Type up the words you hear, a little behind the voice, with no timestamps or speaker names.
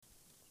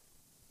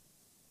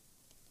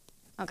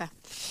Okay.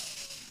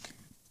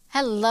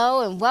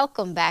 Hello and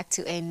welcome back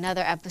to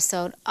another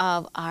episode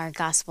of our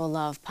Gospel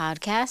Love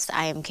podcast.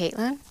 I am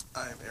Caitlin.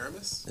 I am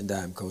Aramis. And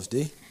I'm Coach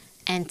D.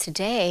 And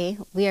today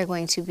we are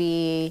going to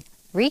be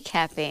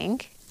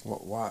recapping.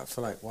 Why I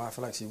feel like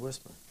she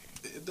whispering?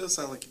 It does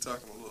sound like you're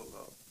talking a little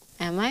low.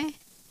 Am I?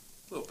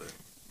 A little bit.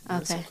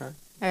 Okay. It's okay.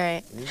 All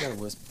right. You gotta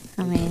whisper.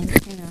 I mean,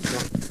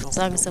 as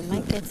long as the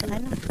mic gets it, I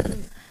know.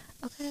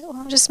 Okay, well,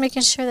 I'm just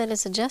making sure that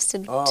it's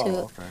adjusted Oh, to.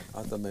 okay.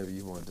 I thought maybe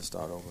you wanted to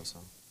start over or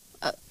something.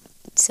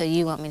 So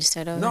you want me to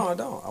start over? No, I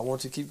don't. I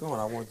want you to keep going.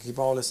 I want to keep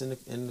all this in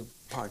the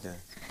podcast.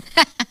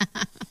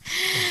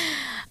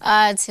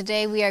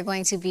 Today we are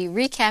going to be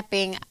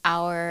recapping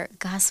our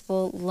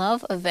Gospel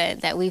Love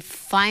event that we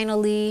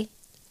finally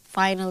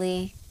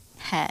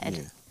had.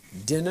 Yeah.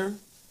 Dinner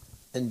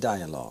and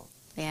dialogue.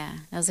 Yeah,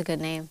 that was a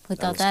good name. Who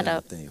thought was that kind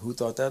up? of thing. Who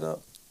thought that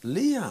up?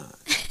 Leon.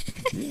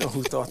 You know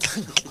who thought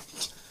that up.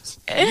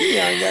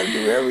 Leon got to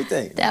do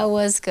everything. That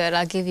was good.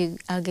 I'll give you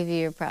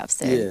your props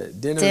there. Yeah,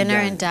 dinner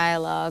and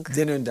dialogue.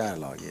 Dinner and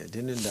dialogue, yeah.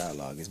 Dinner and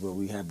dialogue is where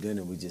we have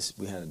dinner. We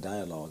had a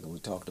dialogue and we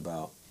talked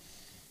about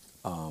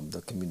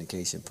the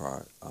communication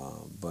part.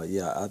 But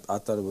yeah, I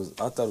thought it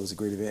was a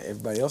great event.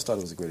 Everybody else thought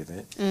it was a great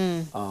event.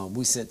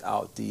 We sent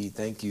out the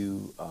thank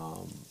you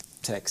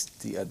text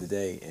the other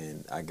day,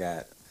 and I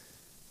got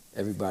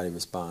everybody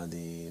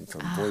responding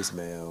from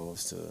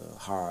voicemails to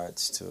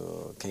hearts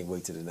to can't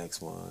wait to the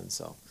next one.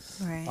 So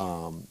Right.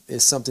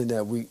 it's something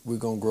that we're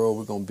gonna grow,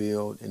 we're gonna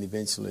build, and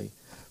eventually,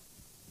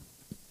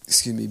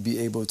 be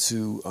able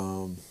to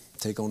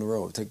take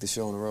the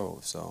show on the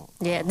road. So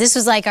Yeah, this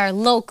was like our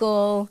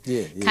local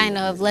kind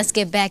of yeah. let's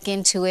get back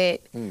into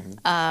it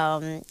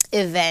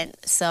event.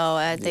 So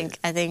I think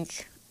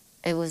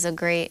it was a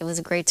great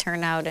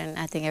turnout, and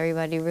I think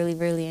everybody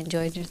really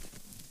enjoyed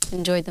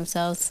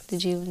themselves.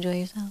 Did you enjoy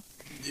yourself?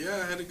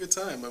 Yeah, I had a good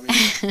time. I mean,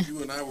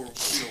 you and I were,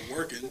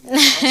 working.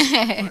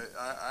 I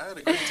had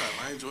a great time.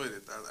 I enjoyed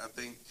it. I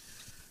think,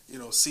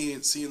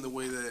 seeing the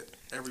way that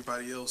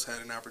everybody else had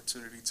an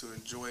opportunity to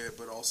enjoy it,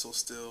 but also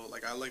still,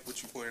 like, I like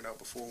what you pointed out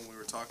before when we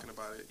were talking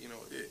about it.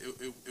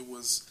 It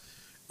was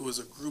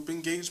a group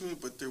engagement,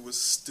 but there was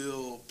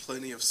still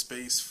plenty of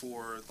space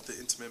for the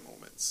intimate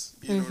moments.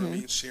 You know what I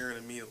mean? Sharing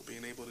a meal,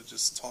 being able to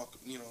just talk,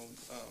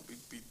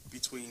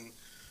 between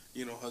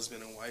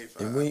husband and wife.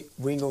 And we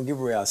ain't gonna give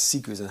away our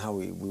secrets on how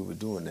we were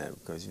doing that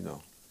because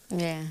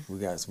Yeah. we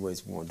got some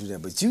ways we want to do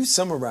that. But you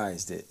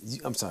summarized it.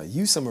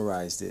 You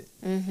summarized it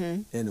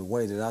in a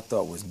way that I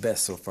thought was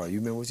best so far. You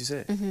remember what you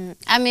said?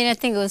 I mean, I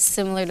think it was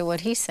similar to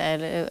what he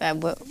said.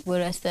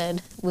 What I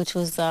said, which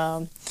was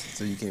So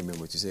you can't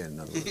remember what you said. In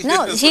other words.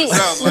 no, That's he what it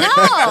sounds like.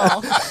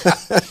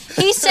 no.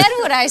 He said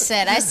what I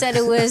said. I said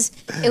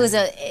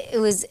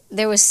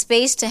there was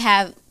space to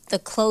have the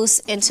close,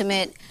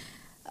 intimate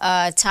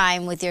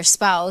time with your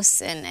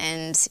spouse,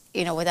 and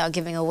without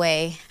giving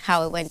away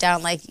how it went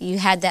down. Like you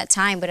had that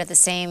time, but in the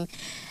same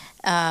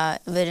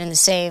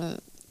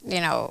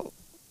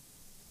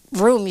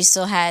room, you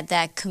still had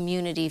that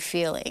community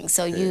feeling.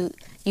 So you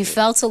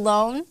felt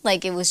alone,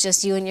 like it was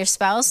just you and your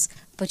spouse,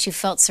 but you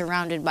felt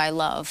surrounded by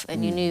love,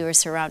 and you knew you were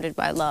surrounded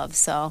by love.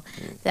 So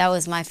that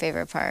was my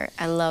favorite part.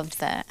 I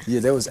loved that. Yeah,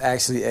 there was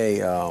actually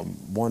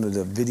one of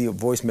the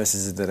voice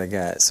messages that I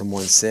got.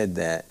 Someone said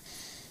that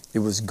it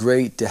was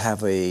great to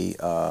have a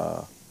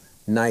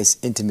nice,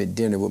 intimate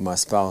dinner with my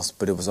spouse,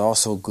 but it was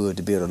also good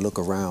to be able to look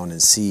around and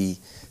see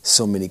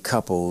so many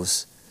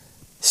couples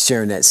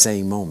sharing that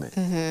same moment.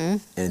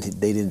 And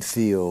they didn't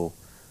feel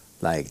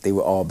like they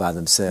were all by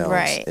themselves.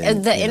 Right.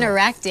 And,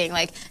 interacting,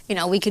 like,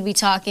 we could be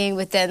talking,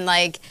 but then,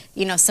 like,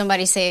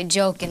 somebody say a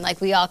joke, and, like,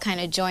 we all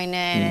kind of join in.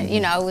 And,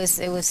 it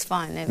was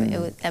fun. That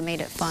made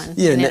it fun and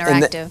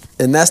interactive.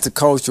 And that's the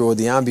culture or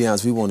the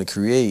ambiance we want to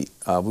create.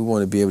 We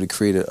want to be able to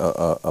create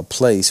a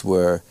place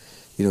where,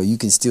 you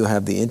can still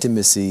have the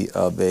intimacy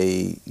of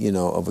a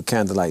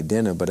candlelight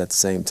dinner, but at the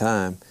same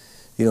time,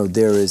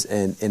 there is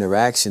an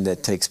interaction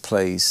that takes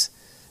place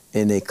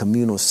in a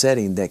communal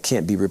setting that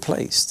can't be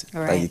replaced.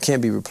 Right. Like it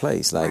can't be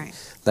replaced. Like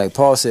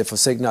Paul said,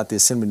 forsake not the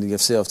assembling of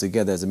yourselves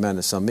together as a manner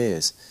of some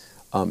is.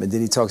 And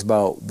then he talks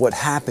about what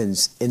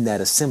happens in that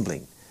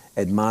assembling.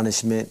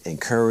 Admonishment,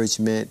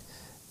 encouragement,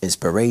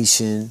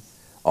 inspiration.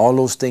 All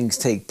those things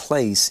take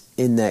place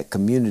in that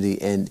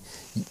community, and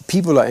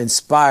people are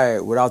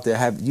inspired without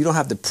you don't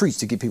have to preach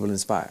to get people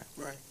inspired.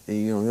 Right. And,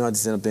 you don't have to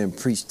stand up there and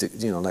preach to,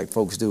 like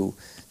folks do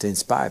to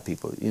inspire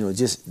people.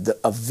 Just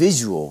a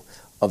visual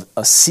of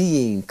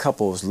seeing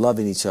couples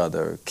loving each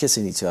other,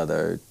 kissing each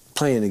other,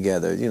 playing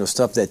together,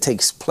 stuff that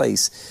takes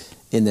place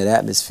in that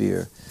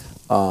atmosphere,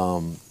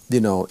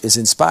 is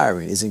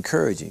inspiring, is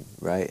encouraging,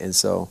 right? And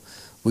so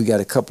we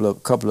got a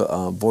couple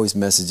of voice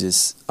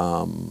messages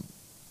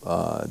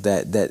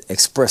that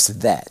expressed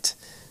that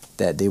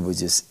they were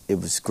just, it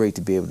was great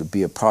to be able to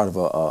be a part of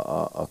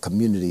a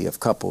community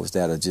of couples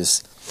that are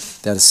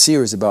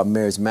serious about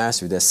marriage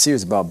mastery, that's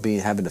serious about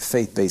having a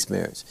faith-based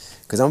marriage.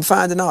 Because I'm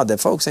finding out that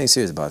folks ain't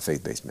serious about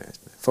faith-based marriage.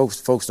 Man.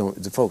 Folks don't.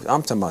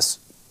 I'm talking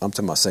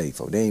about saved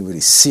folks. They ain't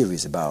really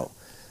serious about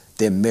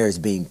their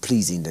marriage being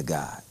pleasing to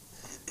God.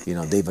 You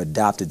know, they've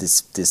adopted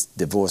this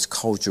divorce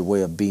culture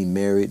way of being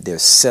married. They're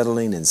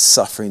settling and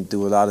suffering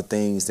through a lot of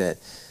things that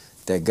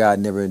God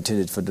never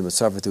intended for them to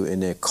suffer through,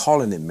 and they're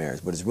calling it marriage,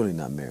 but it's really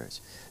not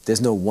marriage.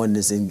 There's no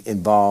oneness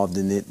involved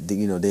in it.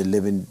 You know, they're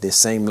living their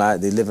same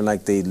life. They're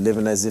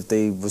living as if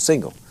they were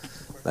single.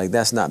 Like,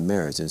 that's not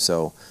marriage. And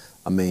so,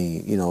 I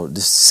mean, you know,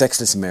 this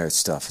sexless marriage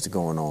stuff is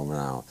going on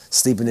now.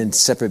 Sleeping in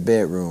separate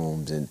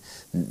bedrooms, and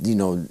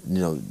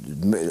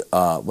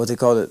what they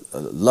call it,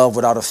 love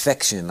without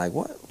affection. Like,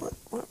 what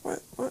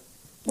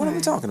are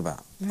we talking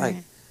about? Like,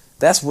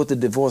 that's what the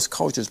divorce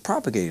culture is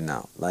propagating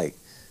now.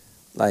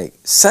 Like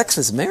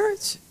sexless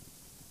marriage.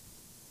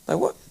 Like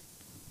what?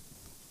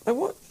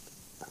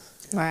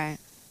 Right.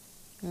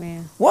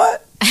 Yeah.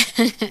 What?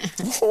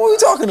 What are we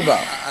talking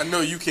about? I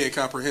know you can't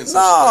comprehend.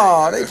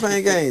 No, they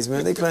playing games,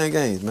 man. They playing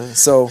games, man.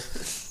 So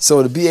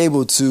to be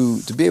able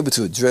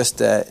to address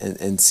that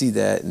and see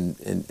that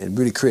and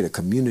really create a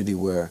community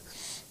where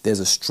there's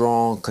a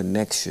strong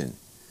connection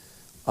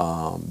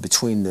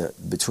between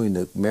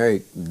the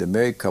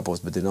married couples,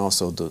 but then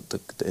also the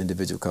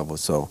individual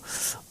couples. So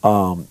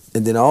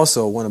and then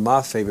also one of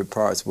my favorite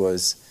parts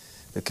was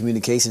the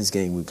communications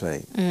game we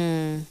played.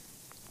 And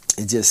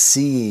just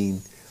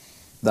seeing,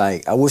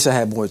 like, I wish I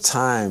had more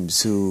time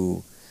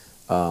to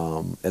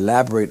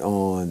elaborate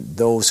on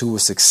those who were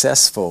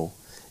successful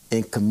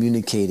in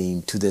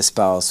communicating to their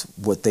spouse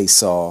what they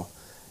saw,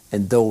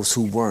 and those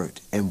who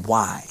weren't, and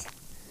why.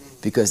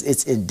 Because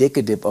it's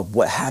indicative of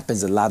what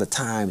happens a lot of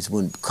times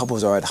when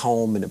couples are at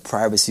home in the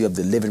privacy of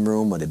the living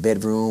room or the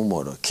bedroom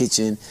or the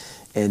kitchen,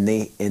 and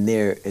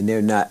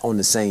they're not on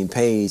the same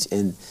page,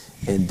 and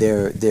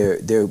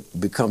there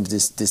becomes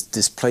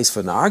this place for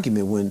an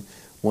argument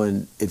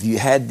when if you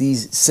had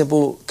these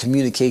simple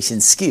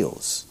communication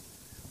skills.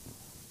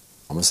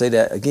 I'm gonna say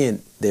that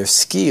again, they're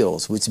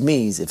skills, which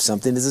means if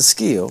something is a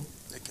skill,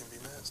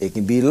 it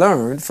can be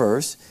learned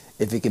first.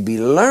 If it can be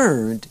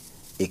learned,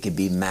 it can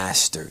be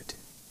mastered.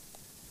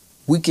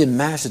 We can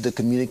master the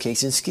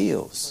communication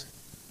skills,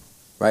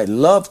 right?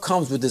 Love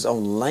comes with its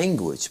own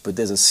language, but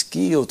there's a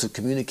skill to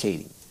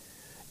communicating.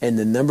 And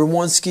the number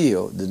one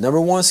skill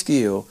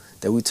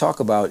that we talk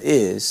about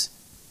is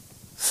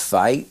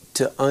fight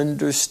to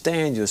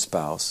understand your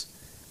spouse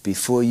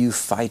before you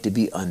fight to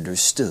be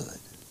understood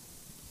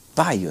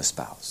by your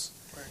spouse.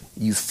 Right.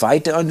 You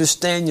fight to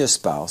understand your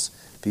spouse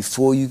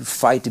before you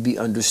fight to be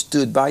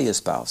understood by your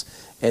spouse.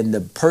 And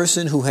the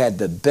person who had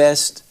the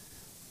best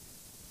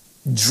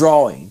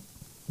drawing,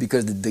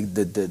 because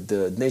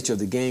the nature of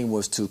the game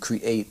was to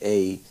create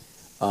a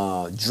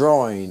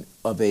drawing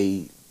of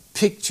a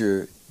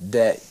picture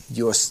that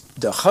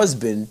the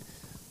husband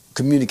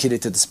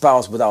communicated to the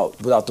spouse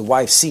without the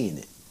wife seeing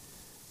it.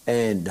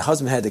 And the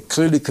husband had to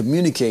clearly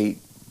communicate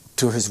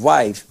to his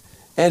wife,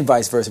 and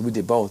vice versa. We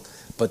did both.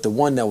 But the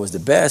one that was the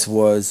best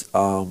was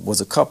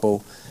a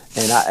couple.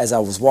 And as I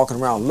was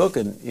walking around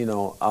looking,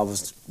 I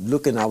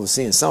was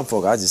seeing some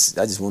folk. I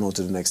just went on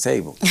to the next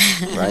table,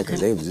 right?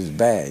 Because they was just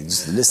bad.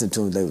 Just listening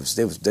to them,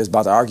 they was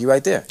about to argue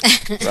right there,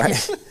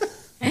 right?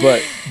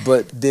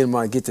 But then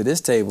when I get to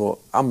this table,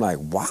 I'm like,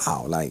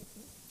 wow, like,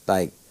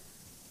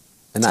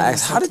 and I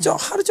asked, how did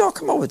y'all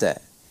come up with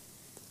that?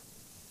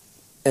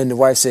 And the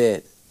wife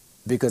said,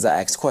 because I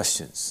asked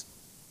questions.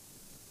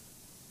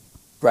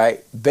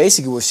 Right?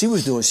 Basically what she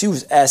was doing, she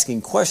was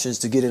asking questions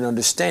to get an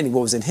understanding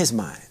what was in his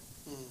mind.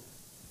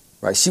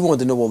 Right? She wanted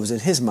to know what was in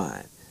his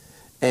mind.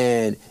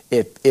 And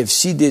if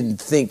she didn't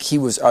think he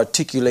was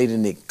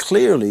articulating it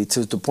clearly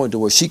to the point to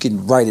where she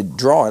can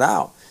draw it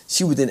out,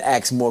 she would then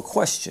ask more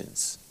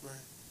questions.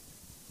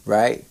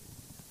 Right?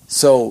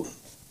 So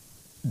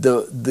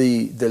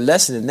the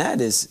lesson in that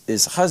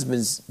is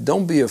husbands,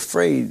 don't be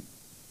afraid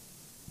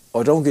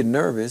or don't get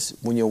nervous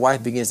when your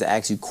wife begins to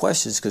ask you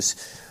questions, because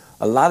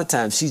a lot of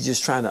times she's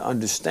just trying to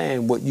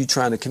understand what you're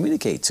trying to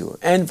communicate to her,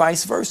 and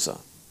vice versa,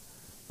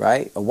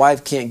 right? A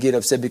wife can't get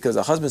upset because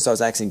a husband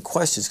starts asking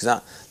questions,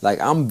 because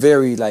I'm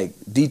very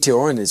detail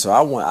oriented, so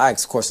I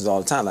ask questions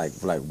all the time, like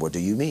what do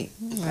you mean?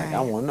 Right.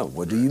 I want to know,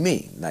 what do you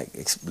mean?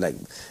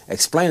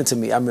 Explain it to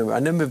me. I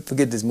never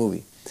forget this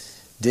movie.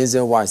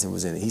 Denzel Washington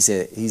was in it. He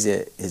said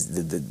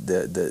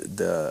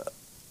the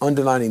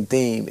underlining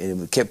theme,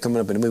 and it kept coming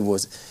up in the movie,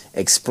 was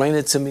explain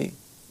it to me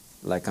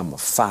like I'm a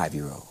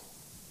 5-year-old.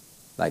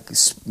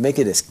 Make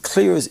it as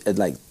clear as,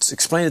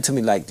 explain it to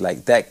me like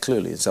that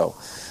clearly. And so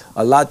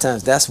a lot of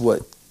times that's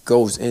what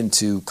goes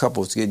into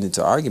couples getting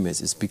into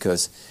arguments, is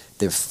because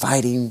they're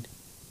fighting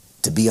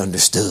to be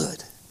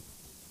understood.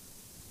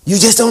 You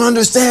just don't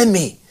understand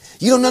me.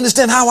 You don't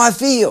understand how I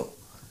feel.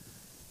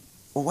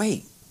 Well,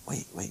 wait.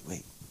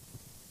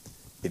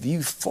 If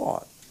you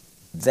fought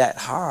that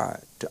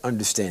hard to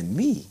understand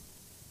me,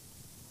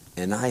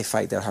 and I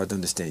fight that hard to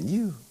understand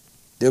you,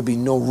 there'll be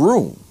no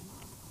room.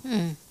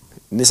 And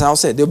this is how I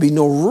said, there'll be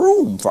no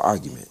room for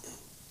argument.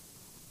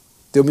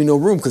 There'll be no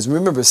room, because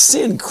remember,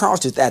 sin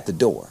crouches at the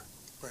door.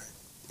 Right.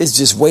 It's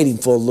just waiting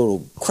for a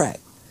little crack.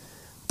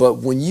 But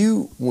we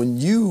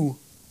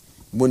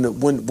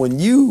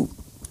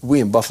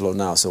in Buffalo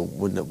now, so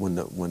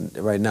when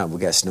right now we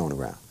got snow on the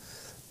ground,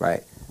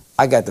 right?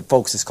 I got the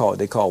folks,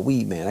 they call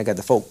weed man. I got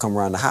the folk come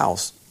around the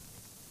house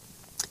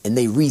and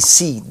they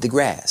reseed the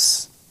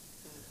grass,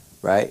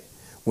 right?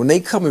 When they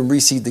come and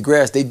reseed the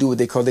grass, they do what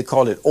they call it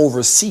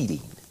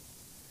overseeding.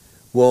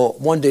 Well,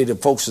 one day the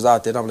folks was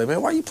out there, and I'm like,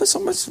 man, why you put so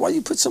much,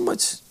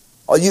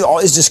 oh,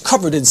 it's just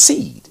covered in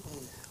seed.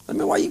 I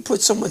mean, why you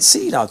put so much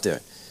seed out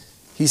there?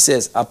 He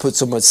says, I put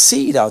so much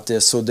seed out there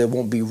so there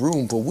won't be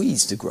room for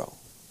weeds to grow.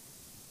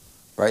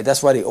 Right?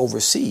 That's why they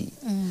overseed.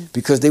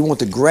 Because they want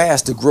the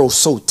grass to grow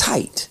so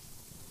tight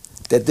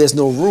that there's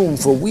no room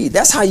for weeds.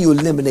 That's how you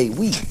eliminate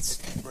weeds.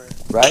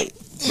 Right?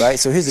 Right?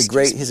 So here's a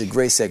great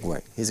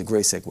segue.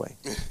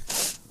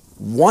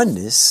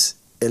 Oneness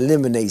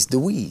eliminates the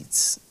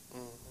weeds.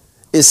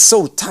 It's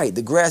so tight,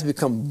 the grass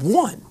becomes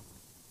one.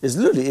 It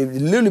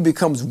literally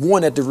becomes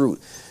one at the root.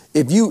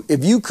 If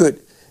you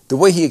could, the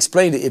way he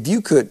explained it, if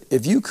you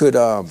could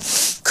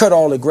cut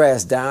all the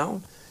grass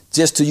down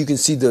just so you can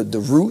see the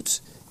roots,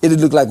 it'd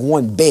look like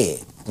one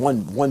bed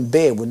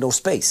with no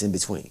space in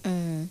between.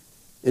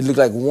 It looked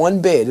like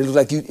one bed. It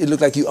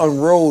looked like you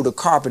unrolled a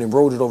carpet and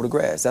rolled it over the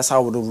grass. That's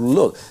how it would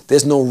look.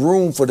 There's no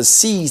room for the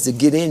seeds to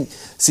get in.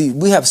 See,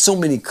 we have so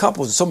many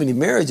couples, so many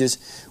marriages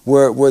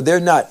where they're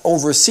not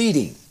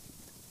overseeding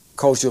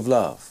culture of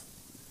love.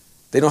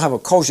 They don't have a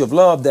culture of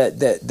love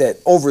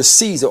that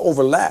oversees or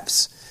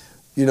overlaps,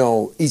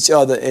 each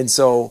other. And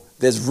so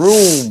there's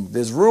room,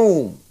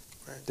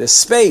 there's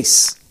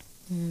space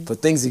for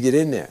things to get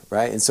in there,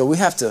 right? And so we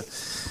have to,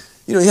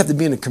 you have to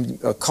be in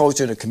a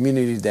culture and a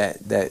community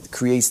that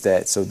creates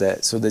that so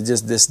that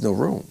just there's no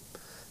room.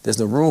 There's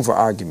no room for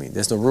arguing.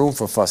 There's no room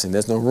for fussing.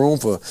 There's no room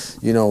for,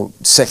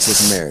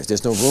 sexless marriage.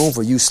 There's no room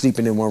for you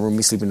sleeping in one room,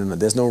 me sleeping in another.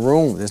 There's no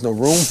room. There's no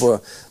room for,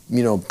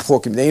 poor.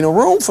 There ain't no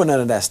room for none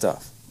of that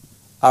stuff.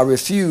 I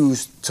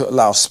refuse to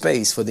allow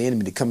space for the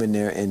enemy to come in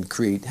there and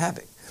create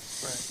havoc.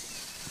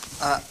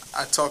 Right.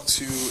 I talked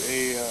to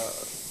a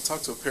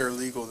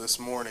paralegal this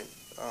morning.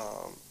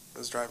 I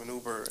was driving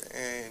Uber,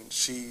 and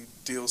she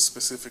deals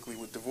specifically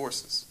with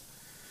divorces.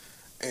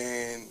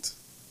 And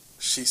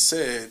she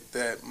said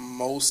that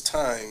most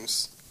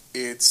times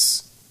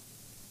it's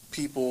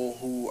people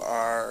who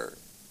are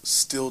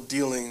still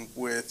dealing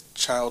with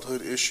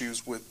childhood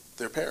issues with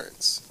their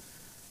parents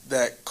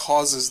that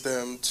causes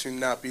them to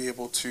not be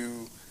able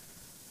to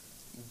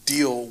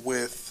deal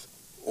with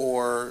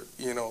or,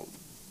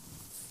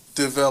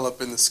 develop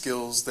in the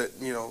skills that,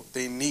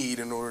 they need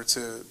in order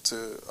to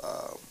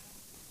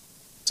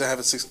have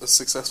a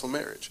successful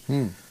marriage.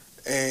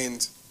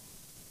 And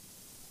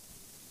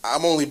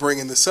I'm only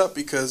bringing this up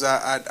because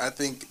I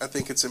think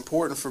it's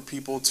important for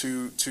people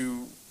to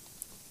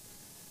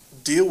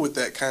deal with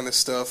that kind of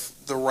stuff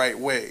the right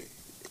way.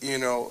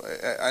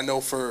 I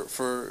know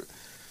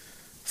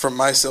for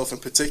myself in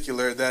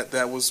particular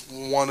that was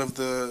one of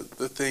the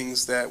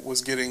things that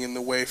was getting in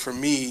the way for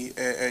me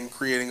and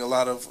creating a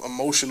lot of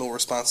emotional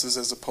responses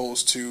as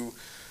opposed to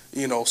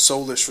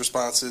soulish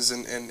responses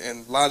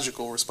and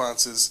logical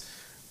responses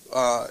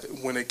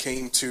when it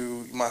came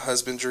to my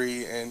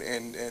husbandry and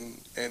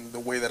the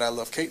way that I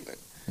love Caitlin.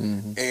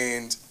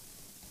 And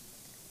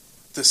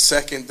the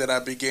second that I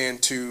began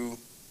to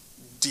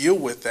deal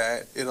with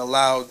that, it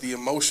allowed the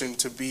emotion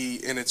to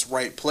be in its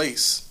right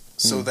place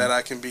so that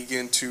I can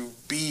begin to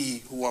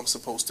be who I'm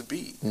supposed to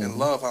be and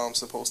love how I'm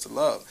supposed to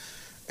love.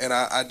 And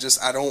I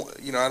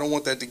don't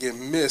want that to get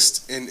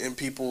missed in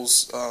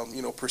people's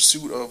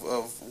pursuit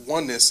of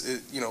oneness.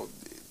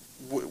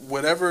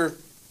 Whatever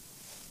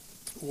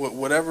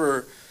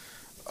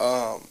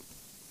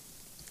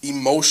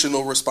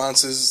emotional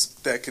responses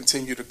that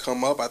continue to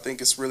come up, I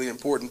think it's really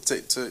important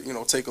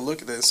to take a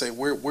look at that and say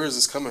where is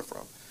this coming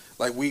from?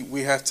 Like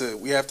we have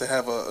to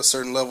have a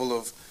certain level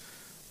of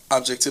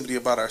objectivity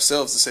about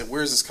ourselves to say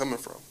where is this coming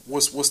from?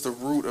 What's the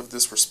root of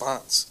this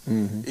response?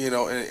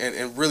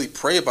 And really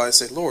pray about it and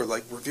say, Lord,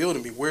 like reveal to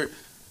me where.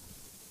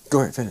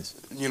 Go ahead, finish.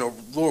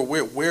 Lord,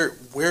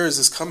 where is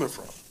this coming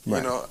from?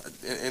 Right.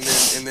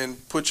 And then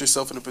put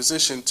yourself in a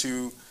position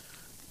to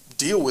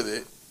deal with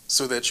it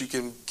so that you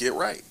can get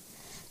right.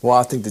 Well,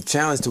 I think the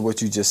challenge to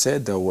what you just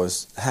said though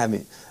was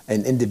having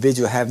an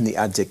individual having the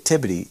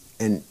objectivity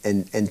and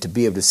to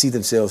be able to see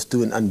themselves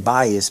through an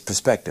unbiased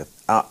perspective.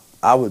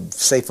 I would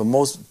say that's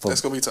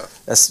gonna be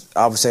tough.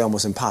 I would say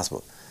almost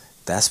impossible.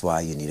 That's why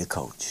you need a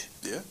coach.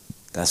 Yeah.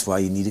 That's why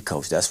you need a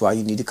coach. That's why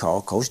you need to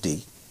call Coach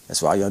D.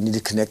 That's why y'all need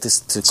to connect this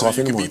to so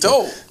Coffee in the Morning.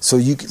 So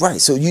you can be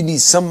told. So you need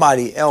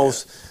somebody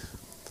else. Yeah.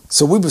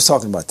 So we was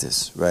talking about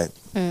this, right?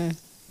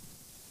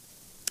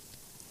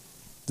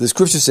 The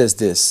scripture says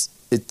this.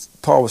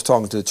 Paul was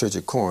talking to the church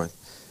at Corinth,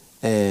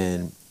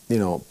 and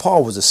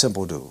Paul was a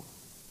simple dude,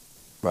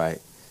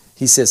 right?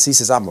 He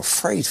says, I'm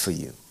afraid for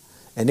you.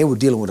 And they were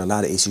dealing with a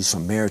lot of issues,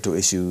 from marital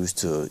issues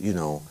to,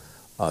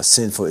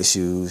 sinful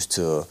issues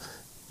to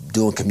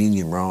doing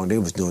communion wrong. It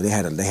was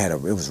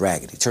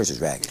raggedy. Church is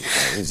raggedy.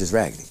 Right? It was just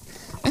raggedy,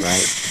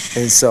 right?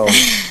 And so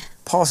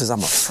Paul says, I'm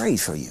afraid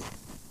for you.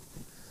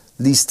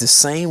 At least the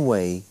same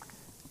way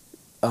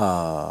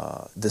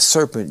the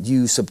serpent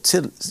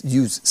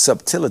used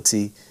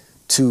subtlety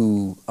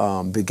to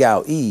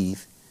beguile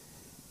Eve,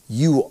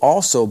 you will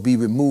also be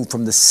removed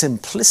from the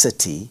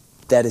simplicity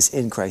that is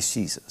in Christ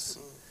Jesus.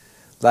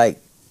 Like,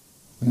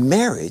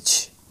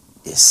 marriage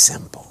is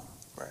simple.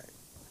 Right.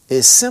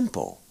 It's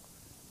simple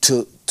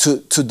to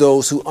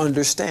those who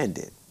understand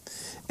it.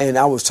 And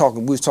we was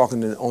talking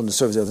on the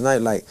service the other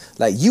night,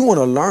 like you want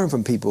to learn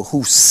from people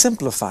who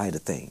simplify the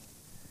thing.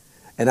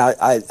 And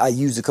I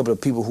used a couple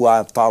of people who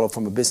I follow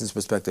from a business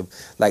perspective.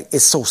 Like,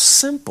 it's so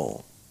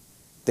simple.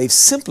 They've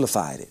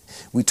simplified it.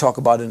 We talk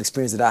about an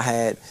experience that I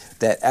had,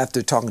 that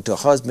after talking to a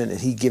husband and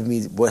he gave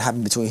me what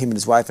happened between him and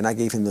his wife, and I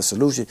gave him the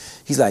solution.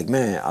 He's like,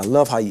 man, I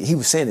love how he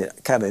was saying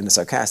it kind of in a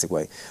sarcastic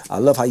way. I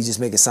love how you just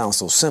make it sound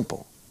so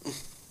simple.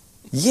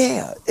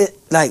 Yeah,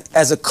 like,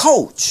 as a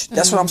coach,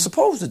 that's what I'm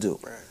supposed to do.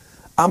 Right.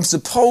 I'm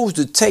supposed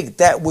to take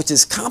that which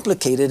is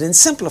complicated and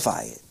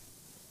simplify it.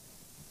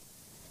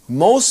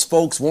 Most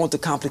folks want the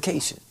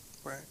complication.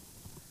 Right.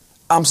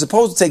 I'm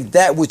supposed to take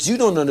that which you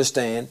don't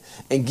understand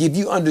and give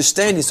you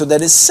understanding so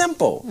that it's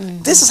simple.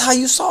 This is how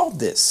you solve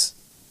this.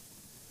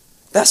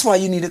 That's why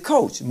you need a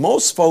coach.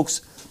 Most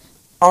folks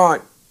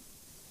aren't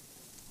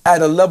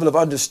at a level of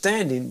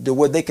understanding to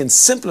where they can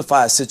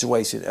simplify a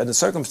situation and a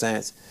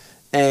circumstance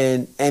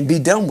and be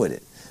done with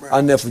it. Right.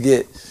 I'll never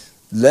forget,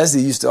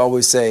 Leslie used to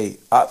always say,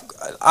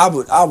 I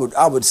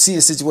would see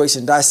a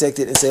situation, dissect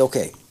it, and say,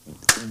 okay,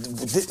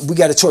 we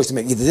got a choice to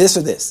make, either this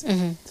or this.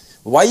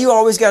 Why you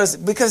always got to?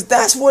 Because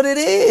that's what it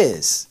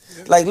is.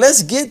 Yeah. Like,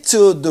 let's get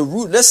to the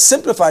root. Let's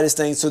simplify this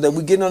thing so that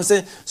we get an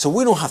understanding, so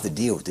we don't have to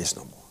deal with this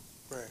no more.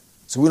 Right.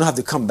 So we don't have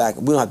to come back.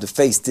 We don't have to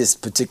face this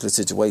particular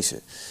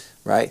situation,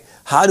 right?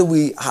 How do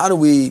we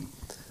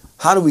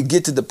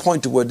get to the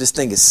point to where this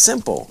thing is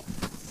simple?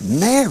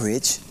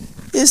 Marriage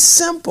is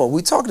simple.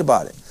 We talked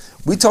about it.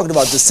 We talked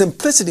about the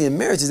simplicity in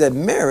marriage is that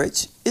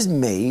marriage is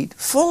made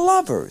for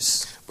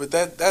lovers. But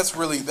that's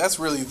really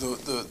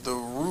the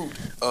root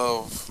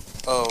of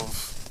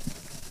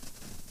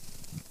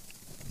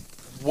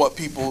what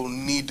people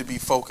need to be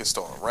focused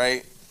on,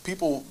 right?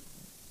 People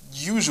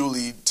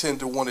usually tend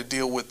to want to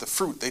deal with the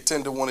fruit. They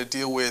tend to want to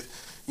deal with,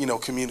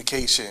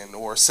 communication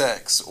or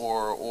sex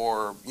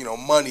or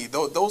money.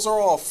 Those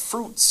are all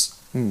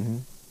fruits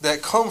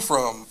that come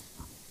from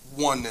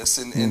oneness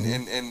and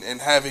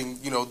having,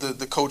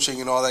 the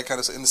coaching and all that kind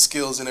of stuff, and the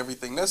skills and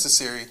everything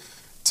necessary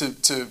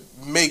to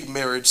make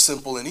marriage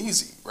simple and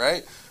easy,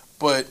 right?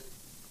 But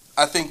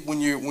I think when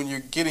you're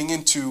getting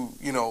into,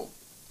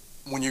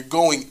 when you're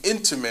going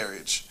into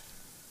marriage,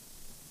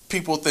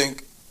 people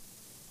think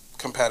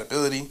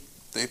compatibility.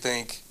 They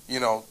think,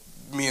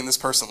 me and this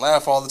person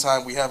laugh all the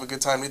time. We have a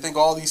good time. They think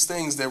all these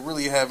things that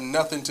really have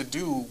nothing to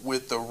do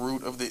with the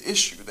root of the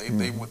issue.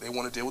 They want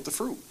to deal with the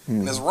fruit,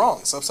 and it's wrong.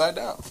 It's upside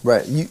down.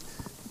 Right.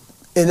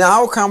 In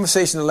our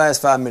conversation the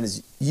last 5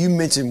 minutes, you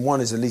mentioned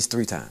oneness at least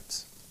 3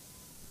 times.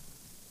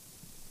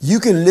 You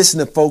can listen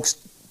to folks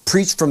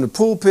preach from the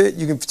pulpit.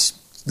 You can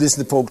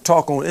listen to folks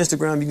talk on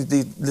Instagram. You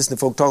can listen to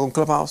folks talk on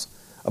Clubhouse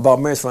about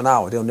marriage for an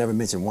hour. They'll never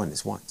mention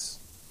oneness once.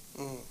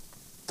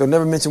 They'll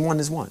never mention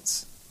oneness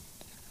once.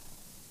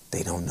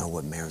 They don't know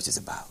what marriage is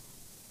about.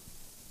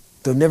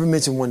 They'll never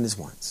mention oneness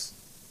once.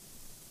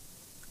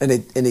 And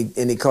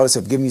they call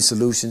themselves giving you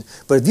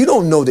solutions. But if you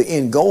don't know the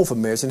end goal for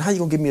marriage, then how are you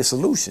going to give me a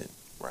solution?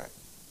 Right.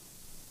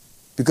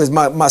 Because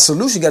my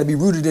solution got to be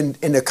rooted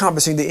in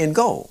accomplishing the end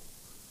goal.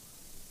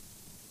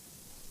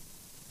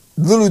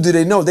 Little do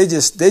they know, they're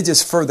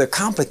just further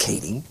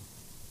complicating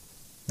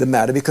the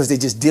matter because they're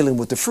just dealing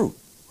with the fruit.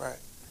 Right.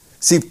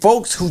 See,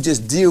 folks who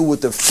just deal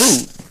with the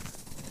fruit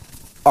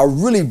are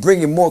really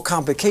bringing more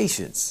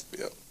complications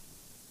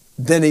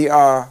than they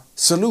are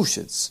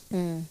solutions.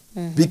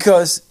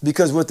 Because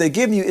what they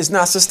give you is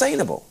not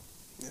sustainable.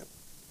 Yep.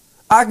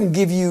 I can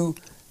give you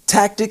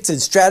tactics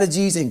and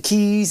strategies and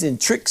keys and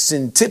tricks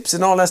and tips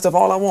and all that stuff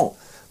all I want.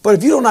 But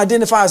if you don't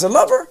identify as a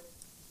lover,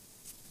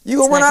 you're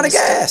going to run out of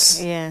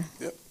gas. Yeah.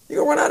 Yep.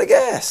 You're going to run out of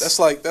gas.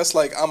 That's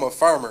like I'm a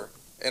farmer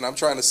and I'm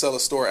trying to sell a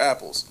store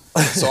apples.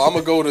 So I'm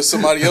going to go to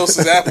somebody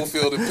else's apple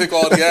field and pick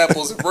all the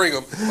apples and bring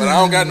them. But I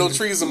don't got no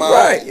trees of my own.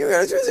 Right. You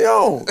got trees of your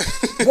own.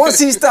 Once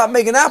he stopped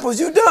making apples,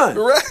 you're done.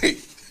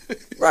 Right.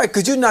 Right.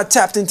 Because you're not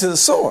tapped into the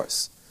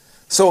source.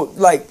 So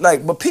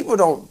but people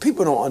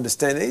don't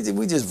understand it.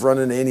 We just run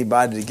into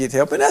anybody to get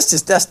help. And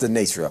that's the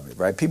nature of it,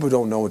 right? People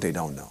don't know what they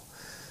don't know.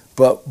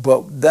 But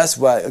that's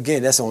why,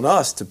 again, that's on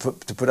us to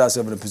put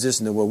ourselves in a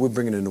position where we're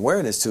bringing an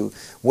awareness to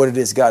what it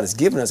is God has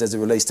given us as it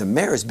relates to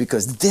marriage,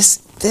 because this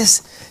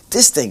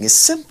thing is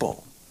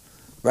simple,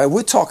 right?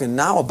 We're talking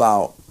now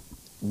about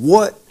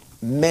what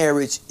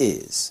marriage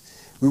is.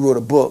 We wrote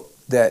a book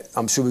that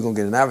I'm sure we're gonna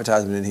get an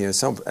advertisement in here at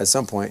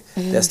some point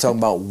that's talking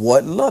about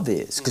what love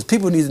is, because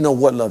people need to know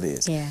what love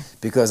is. Yeah.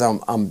 Because I'm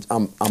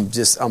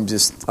just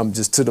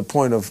to the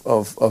point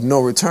of no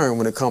return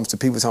when it comes to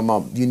people talking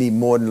about you need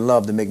more than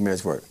love to make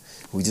marriage work.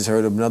 We just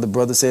heard another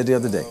brother say it the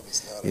other day.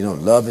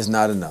 Love is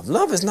not enough.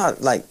 Love is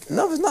not like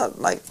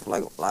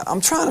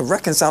I'm trying to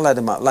reconcile that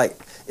in my, like,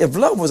 if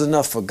love was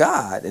enough for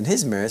God in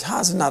his marriage,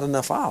 how is it not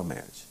enough for our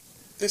marriage?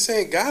 They're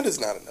saying God is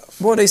not enough.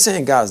 Well, they're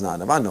saying God is not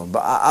enough. I know,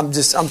 but I'm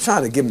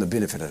trying to give them the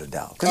benefit of the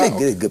doubt because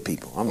they're good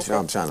people. I'm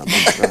trying to work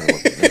with them.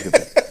 They're good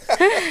people.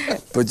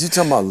 But you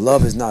talking about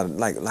love is not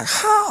like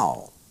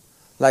how?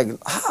 Like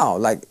how?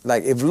 Like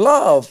if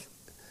love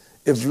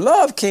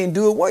can't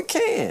do it, what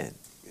can?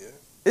 Yeah.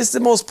 It's the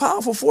most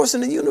powerful force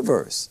in the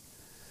universe.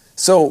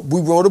 So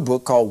we wrote a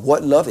book called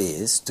What Love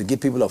Is to give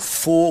people a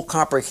full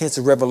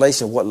comprehensive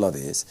revelation of what love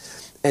is.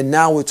 And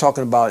now we're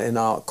talking about in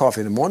our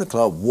Coffee in the Morning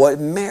Club what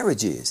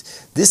marriage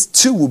is. This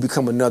too will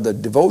become another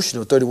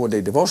devotional,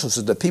 31-day devotional,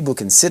 so that people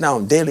can sit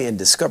down daily and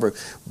discover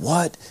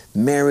what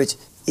marriage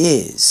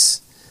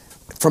is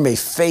from a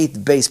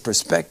faith-based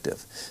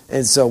perspective.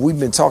 And so we've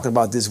been talking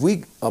about this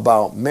week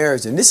about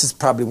marriage, and this is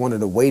probably one of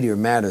the weightier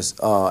matters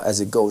as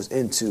it goes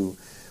into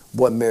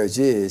what marriage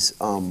is.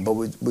 But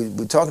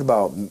we're talking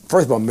about,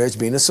 first of all, marriage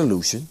being a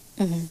solution,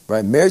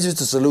 right? Marriage is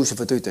the solution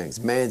for three things.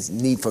 Man's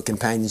need for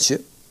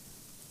companionship,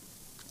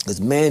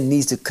 because man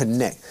needs to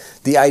connect.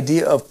 The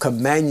idea of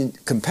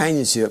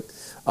companionship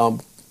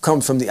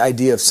comes from the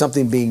idea of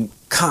something being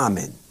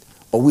common,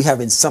 or we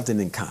having something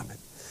in common,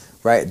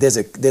 right? There's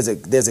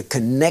a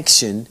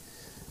connection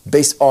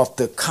based off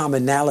the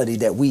commonality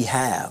that we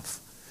have.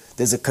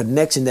 There's a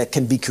connection that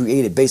can be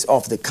created based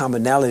off the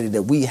commonality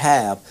that we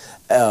have.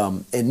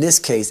 In this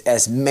case,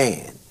 as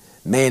man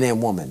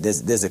and woman,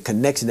 there's a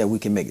connection that we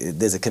can make.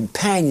 There's a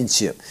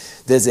companionship.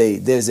 There's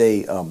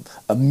a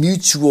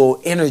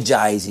mutual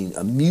energizing,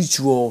 a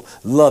mutual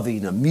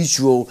loving, a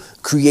mutual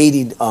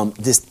creating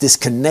this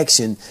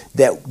connection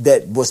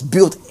that was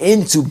built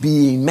into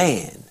being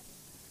man,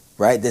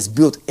 right? That's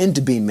built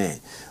into being man.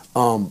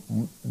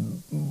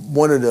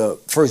 One of the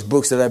first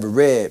books that I ever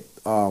read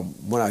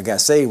when I got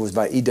saved was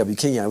by E.W.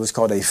 Kenyon. It was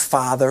called A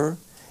Father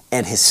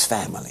and His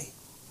Family.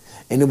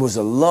 And it was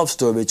a love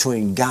story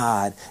between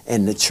God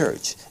and the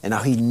church, and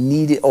how he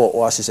needed,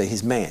 or I should say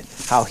his man,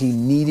 how he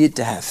needed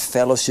to have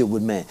fellowship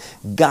with man.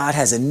 God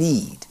has a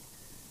need.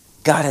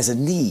 God has a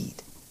need.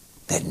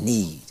 That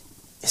need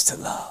is to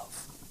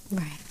love.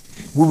 Right.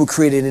 We were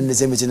created in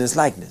his image and his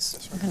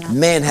likeness. Right.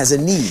 Man has a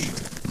need.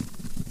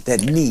 That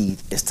need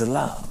is to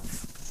love.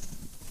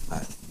 All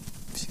right.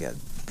 She got to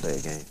play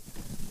a game.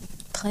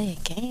 Play a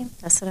game?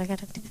 That's what I got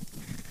to do.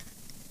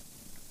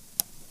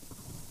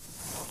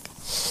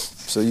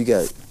 So you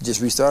got just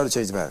restart or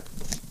change the pattern?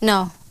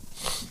 No.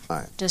 All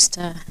right. Just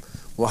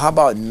Well, how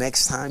about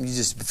next time you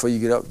just, before you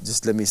get up,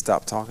 just let me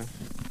stop talking?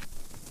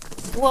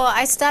 Well,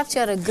 I stopped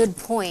you at a good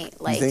point.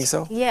 Like, you think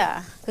so?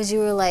 Yeah, because you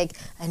were like,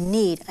 a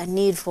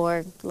need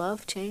for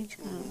love, change.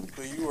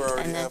 But you were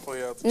already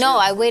halfway out the No,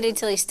 chair. I waited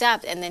till he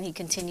stopped, and then he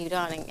continued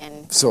on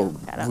and So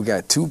got up. we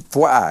got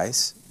 4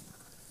 eyes.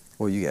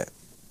 What you got?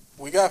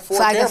 We got 4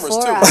 So I got cameras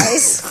 4 too.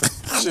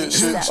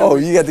 eyes. Oh,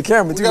 you got the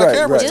camera too, got right?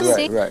 cameras,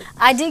 Right, too. right, right.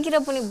 I did get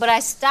up but I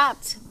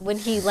stopped when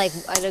he like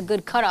at a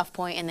good cutoff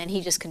point, and then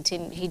he just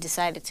continued. He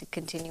decided to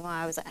continue on.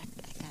 I was like, I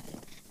got it,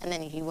 and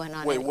then he went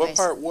on. Wait, anyways.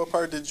 what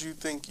part did you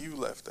think you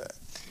left at?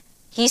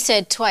 He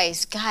said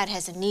twice, God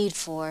has a need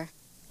for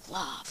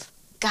love.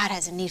 God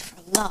has a need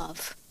for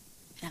love.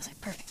 And I was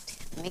like, perfect.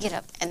 Let me get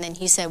up. And then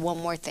he said one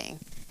more thing.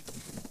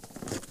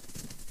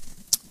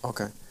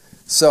 Okay.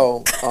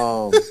 So,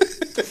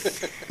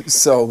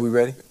 so we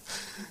ready?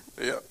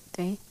 Yep.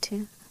 3,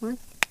 2, 1.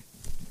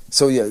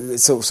 So yeah,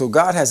 so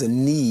God has a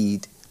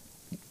need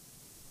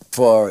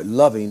for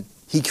loving.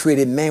 He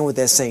created man with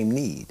that same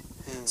need.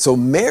 So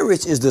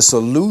marriage is the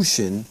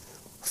solution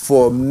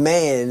for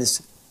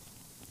man's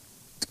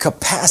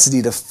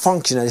capacity to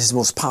function at his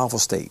most powerful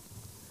state.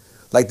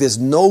 Like there's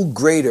no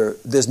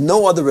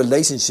other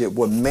relationship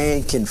where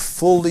man can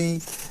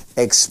fully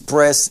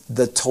express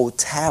the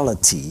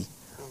totality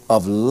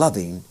of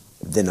loving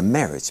than a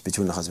marriage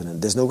between a husband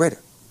and there's no greater.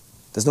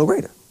 There's no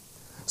greater.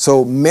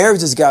 So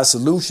marriage is God's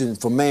solution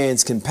for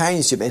man's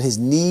companionship and his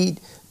need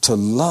to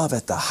love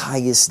at the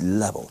highest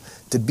level,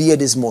 to be at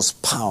his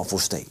most powerful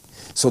state.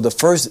 So the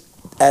first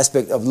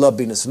aspect of love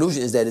being a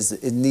solution is that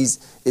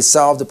it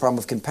solves the problem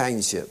of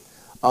companionship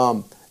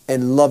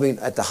and loving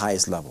at the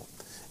highest level.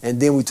 And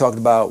then we're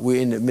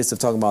in the midst of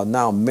talking about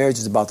now marriage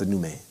is about the new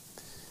man,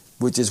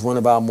 which is one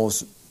of our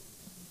most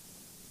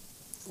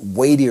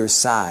weightier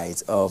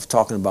sides of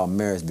talking about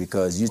marriage,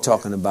 because you're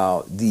talking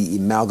about the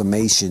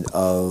amalgamation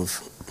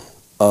of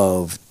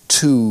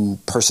 2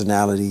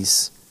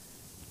 personalities,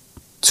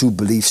 2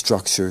 belief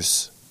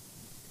structures,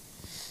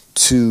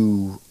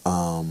 2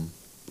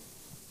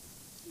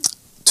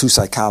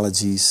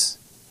 psychologies,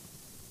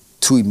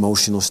 2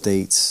 emotional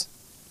states,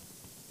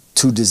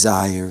 2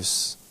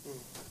 desires,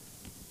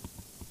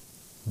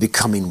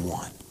 becoming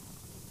one.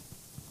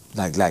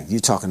 Like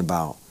you're talking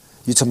about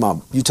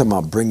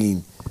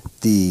bringing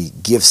the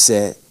gift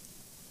set.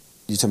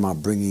 You're talking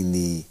about bringing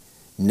the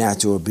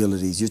natural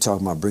abilities. You're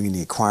talking about bringing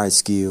the acquired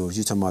skills.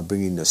 You're talking about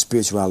bringing the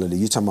spirituality.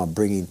 You're talking about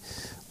bringing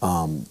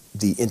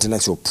the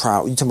intellectual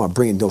prowess. You're talking about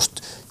bringing those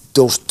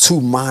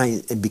 2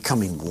 minds and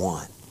becoming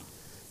one.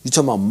 You're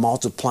talking about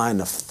multiplying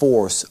the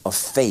force of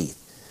faith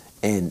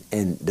and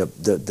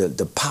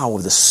the power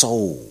of the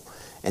soul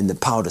and the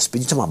power of the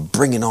spirit. You're talking about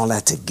bringing all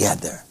that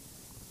together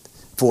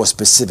for a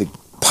specific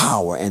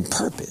power and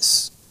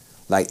purpose.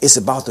 Like it's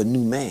about the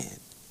new man,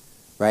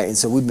 right? And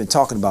so we've been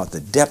talking about the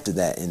depth of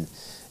that and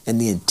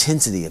the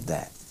intensity of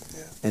that.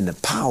 and the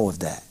power of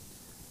that,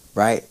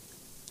 right?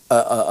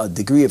 A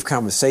degree of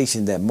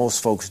conversation that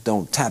most folks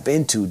don't tap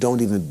into,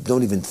 don't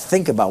even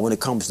think about when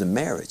it comes to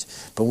marriage.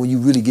 But when you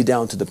really get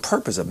down to the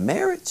purpose of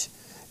marriage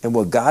and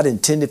what God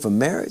intended for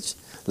marriage,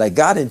 like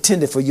God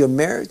intended for your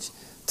marriage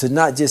to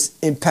not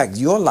just impact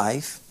your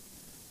life,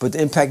 but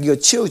to impact your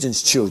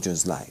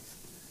children's life.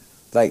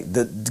 Like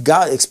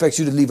God expects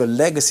you to leave a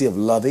legacy of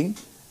loving,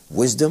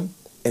 wisdom,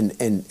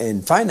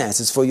 and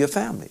finances for your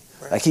family.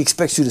 Right. Like he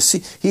expects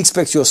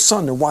your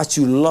son to watch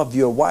you love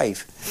your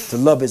wife, to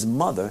love his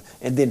mother,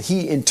 and then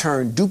he in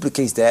turn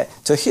duplicates that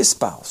to his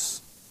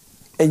spouse.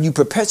 And you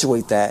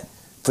perpetuate that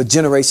for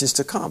generations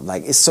to come.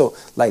 Like it's so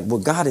like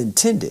what God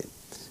intended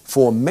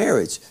for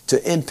marriage to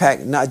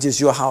impact not just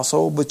your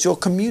household, but your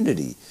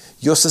community,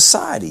 your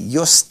society,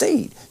 your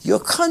state, your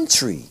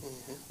country.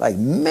 Like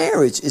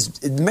marriage is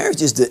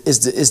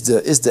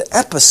the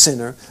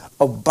epicenter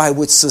of by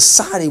which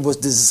society was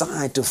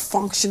designed to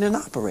function and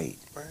operate.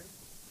 Right.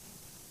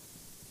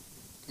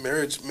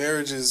 Marriage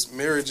is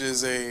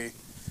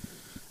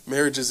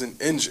an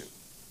engine,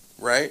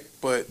 right?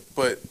 But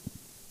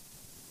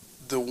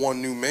the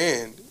one new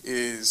man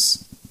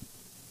is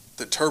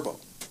the turbo.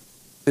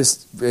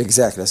 It's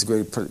exactly, that's a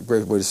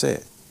great way to say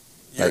it.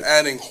 You're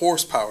adding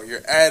horsepower.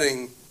 You're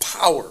adding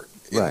power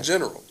in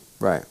general.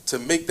 Right. To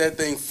make that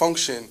thing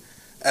function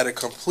at a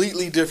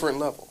completely different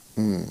level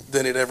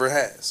than it ever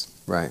has.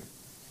 Right.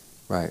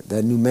 Right.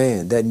 That new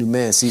man.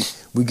 See,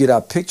 we get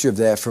our picture of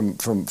that from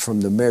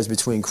the marriage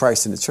between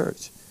Christ and the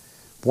church.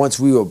 Once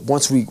we are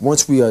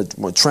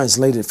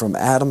translated from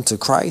Adam to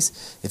Christ,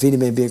 if any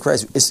man be in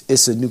Christ,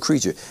 it's a new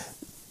creature.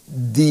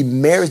 The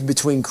marriage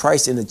between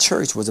Christ and the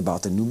church was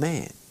about the new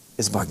man.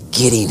 It's about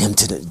getting him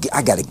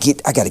I gotta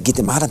get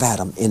them out of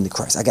Adam into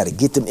Christ. I gotta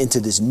get them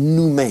into this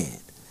new man.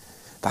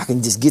 If I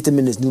can just get them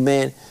in this new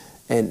man,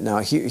 and now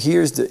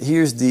here's the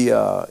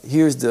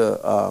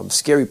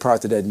scary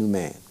part of that new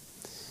man.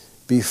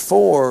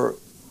 Before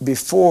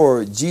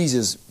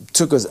Jesus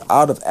took us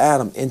out of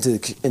Adam into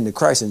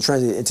Christ and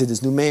translated into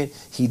this new man,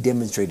 he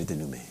demonstrated the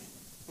new man.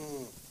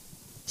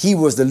 He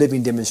was the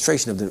living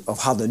demonstration of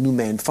how the new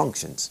man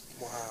functions,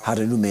 how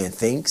the new man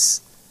thinks,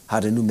 how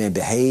the new man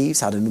behaves,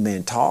 how the new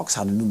man talks,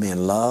 how the new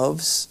man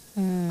loves.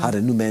 How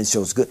the new man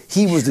shows good.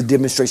 He was the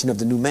demonstration of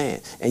the new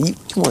man. And you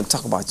want to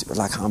talk about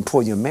like how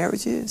important your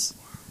marriage is?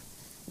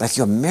 Like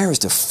your marriage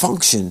to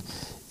function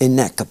in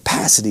that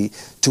capacity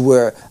to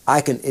where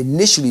I can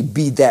initially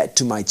be that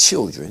to my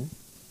children,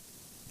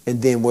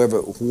 and then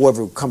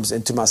whoever comes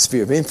into my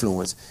sphere of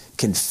influence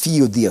can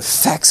feel the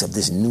effects of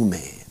this new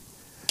man.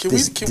 Can we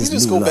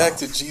just go back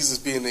to Jesus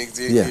being the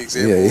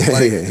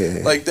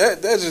example? Like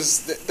that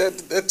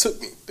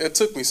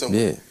took me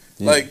somewhere.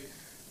 Yeah. Like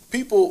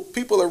people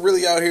are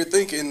really out here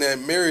thinking that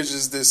marriage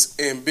is this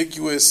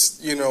ambiguous,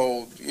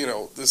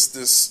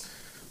 this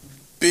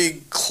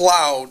big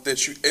cloud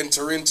that you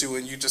enter into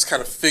and you just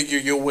kind of figure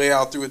your way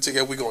out through it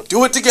together. We're going to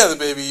do it together,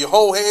 baby. You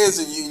hold hands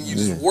and you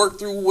just work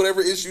through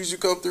whatever issues you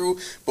come through,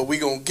 but we're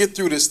going to get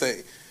through this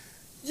thing.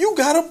 You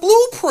got a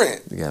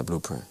blueprint. We got a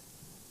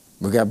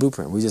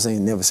blueprint. We just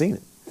ain't never seen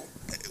it.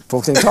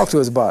 Folks ain't talk to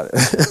us about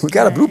it. We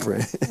got a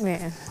blueprint.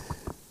 Yeah.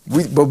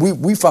 We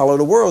follow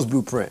the world's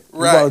blueprint.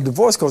 We follow the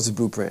divorce culture's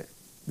blueprint.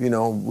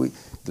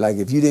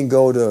 If you didn't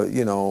go to,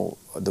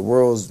 the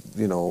world's,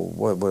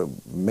 what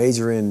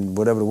major in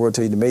whatever the world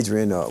tell you to major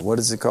in, what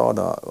is it called,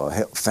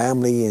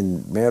 family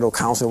and marital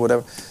counseling, or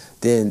whatever.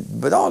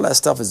 But all that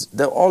stuff is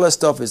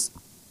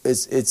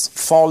it's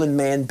fallen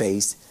man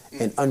based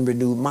and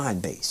unrenewed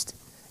mind based.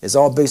 It's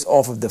all based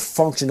off of the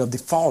function of the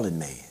fallen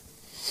man.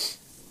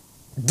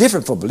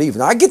 Different from believing.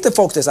 Now, I get the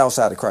folks that's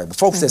outside of Christ, but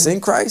folks that's in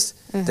Christ,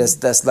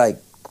 that's like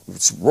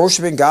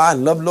worshiping God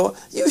and loving the Lord,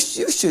 they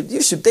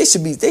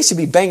should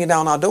be banging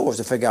down our doors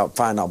to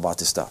find out about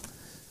this stuff.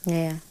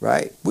 Yeah.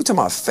 Right? We're talking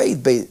about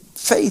faith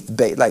based,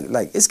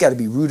 like it's got to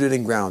be rooted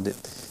and grounded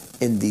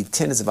in the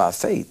tenets of our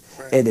faith.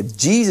 Right. And if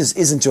Jesus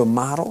isn't your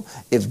model,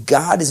 if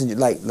God isn't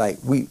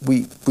we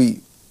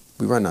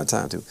run out of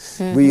time too.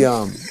 He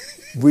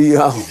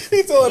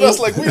telling us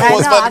like we know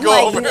what's about to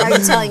go over. Are you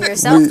telling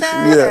yourself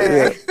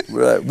that?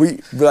 Yeah.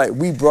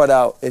 We brought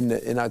out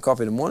in our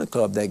Coffee in the Morning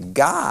Club that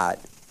God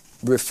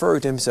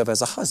referred to himself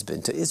as a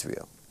husband to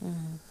Israel.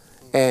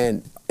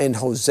 And in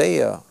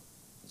Hosea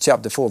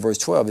chapter 4 verse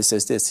 12 it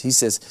says this. He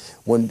says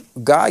when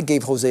God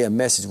gave Hosea a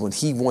message when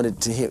he wanted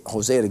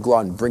Hosea to go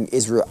out and bring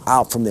Israel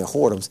out from their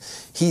whoredoms,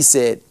 he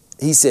said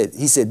this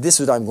is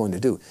what I'm going to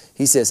do.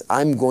 He says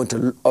I'm going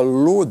to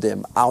allure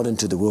them out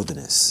into the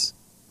wilderness.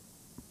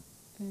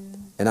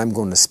 And I'm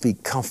going to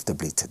speak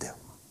comfortably to them.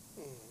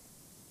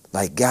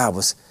 Like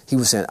he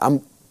was saying,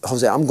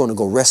 Hosea, I'm going to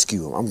go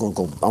rescue them. I'm going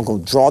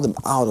to draw them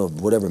out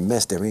of whatever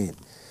mess they're in.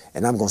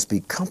 And I'm going to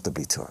speak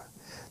comfortably to her.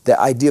 The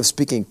idea of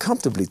speaking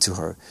comfortably to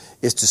her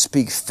is to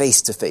speak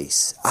face to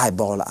face,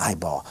 eyeball to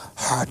eyeball,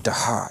 heart to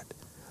heart,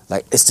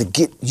 Like, it's to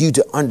get you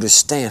to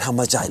understand how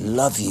much I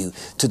love you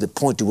to the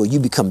point to where you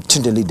become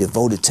tenderly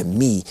devoted to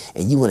me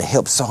and you want to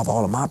help solve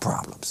all of my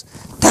problems.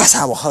 That's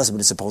how a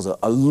husband is supposed to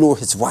allure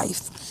his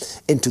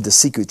wife into the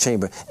secret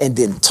chamber and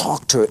then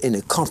talk to her in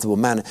a comfortable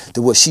manner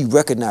to where she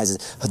recognizes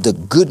the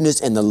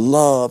goodness and the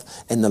love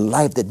and the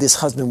life that this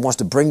husband wants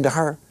to bring to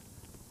her.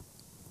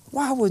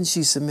 Why wouldn't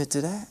she submit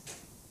to that?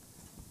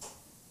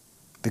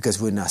 Because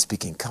we're not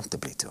speaking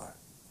comfortably to her.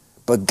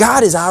 But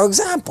God is our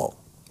example.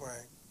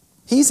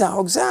 He's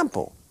our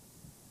example.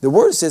 The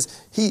word says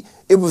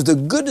it was the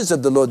goodness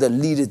of the Lord that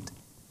leaded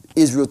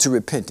Israel to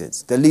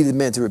repentance, that leaded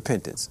men to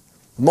repentance.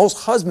 Most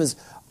husbands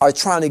are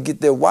trying to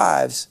get their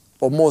wives,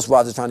 or most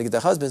wives are trying to get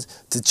their husbands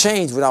to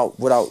change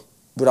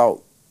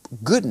without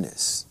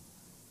goodness.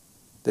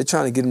 They're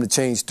trying to get them to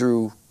change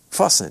through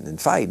fussing and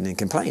fighting and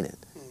complaining.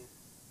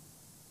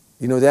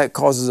 You know what that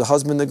causes a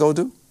husband to go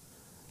do?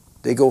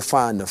 They go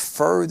find the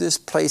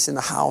furthest place in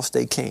the house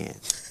they can.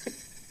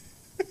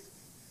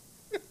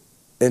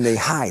 And they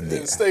hide there.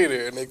 And stay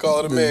there, and they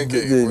call it a man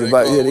cave. They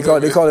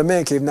call it a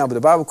man cave now. But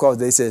the Bible calls it,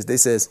 they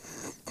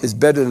says it's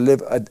better to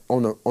live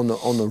on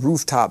the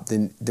rooftop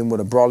than with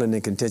a brawling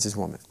and contentious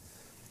woman.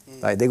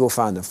 Like, they go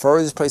find the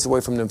furthest place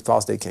away from them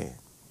thoughts they can.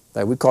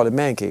 Like, we call it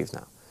man caves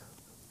now,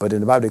 but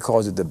in the Bible they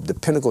calls it the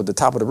pinnacle at the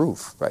top of the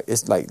roof. Right?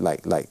 It's like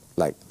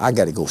I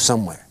got to go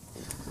somewhere.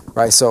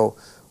 Right? So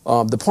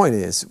the point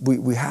is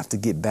we have to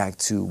get back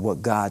to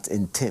what God's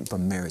intent for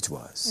marriage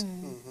was,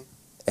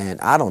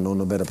 and I don't know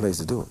no better place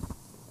to do it.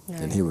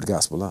 And here with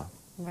gospel love.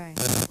 Right.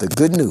 The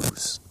good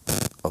news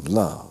of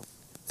love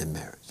in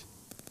marriage.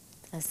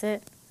 That's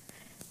it.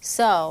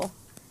 So,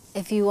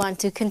 if you want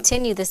to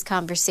continue this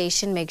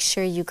conversation, make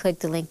sure you click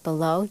the link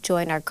below.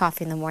 Join our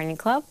Coffee in the Morning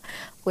Club,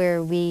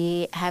 where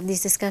we have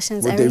these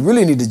discussions. What they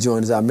really need to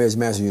join is our Marriage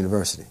Master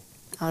University.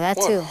 Oh, that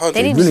too.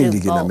 They really need to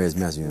get in our Marriage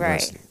Master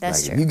University. Right.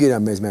 That's true. If you get in our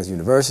Marriage Master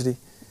University,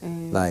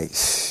 like,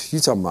 you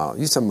talking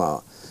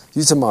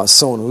about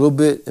sowing a little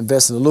bit,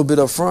 investing a little bit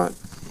up front,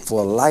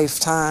 for a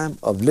lifetime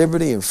of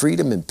liberty and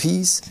freedom and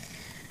peace.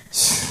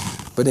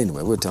 But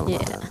anyway, we'll talk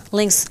about that.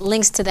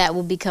 Links to that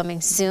will be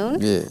coming soon.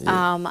 Yeah.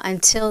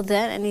 Until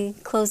then, any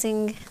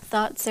closing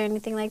thoughts or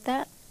anything like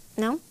that?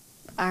 No?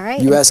 All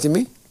right. You asking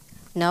me?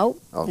 No,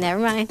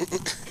 never mind.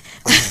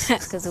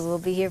 Because we'll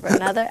be here for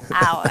another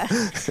hour.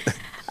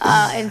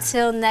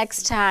 Until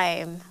next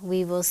time,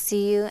 we will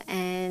see you.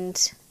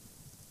 And,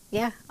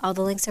 all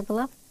the links are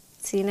below.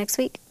 See you next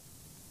week.